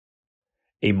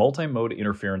A multimode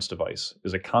interference device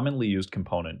is a commonly used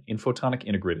component in photonic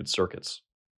integrated circuits.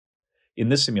 In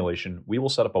this simulation, we will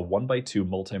set up a 1x2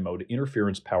 multimode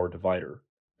interference power divider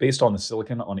based on the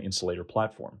silicon on insulator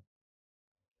platform.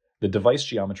 The device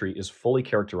geometry is fully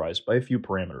characterized by a few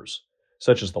parameters,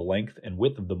 such as the length and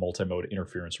width of the multimode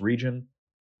interference region,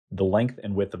 the length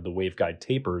and width of the waveguide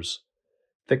tapers,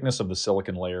 thickness of the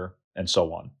silicon layer, and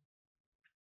so on.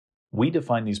 We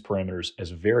define these parameters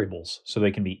as variables so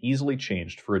they can be easily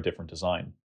changed for a different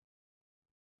design.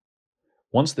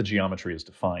 Once the geometry is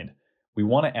defined, we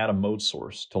want to add a mode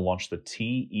source to launch the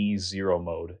TE0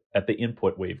 mode at the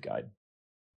input waveguide.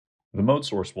 The mode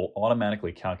source will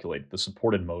automatically calculate the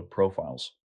supported mode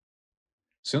profiles.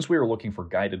 Since we are looking for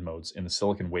guided modes in the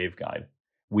silicon waveguide,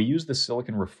 we use the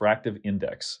silicon refractive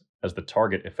index as the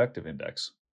target effective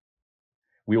index.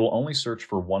 We will only search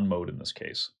for one mode in this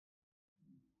case.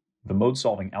 The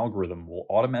mode-solving algorithm will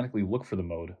automatically look for the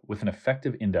mode with an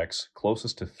effective index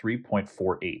closest to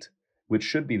 3.48, which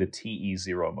should be the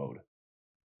TE0 mode.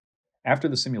 After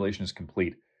the simulation is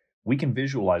complete, we can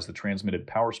visualize the transmitted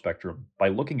power spectrum by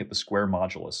looking at the square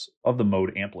modulus of the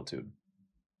mode amplitude.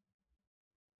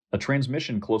 A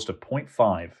transmission close to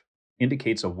 0.5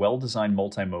 indicates a well-designed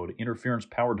multimode interference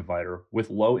power divider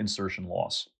with low insertion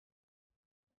loss.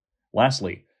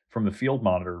 Lastly, from the field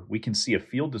monitor, we can see a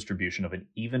field distribution of an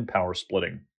even power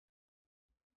splitting.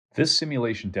 This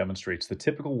simulation demonstrates the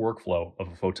typical workflow of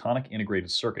a photonic integrated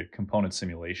circuit component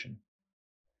simulation.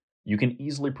 You can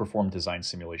easily perform design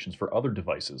simulations for other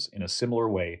devices in a similar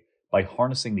way by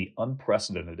harnessing the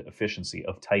unprecedented efficiency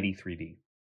of Tidy3D.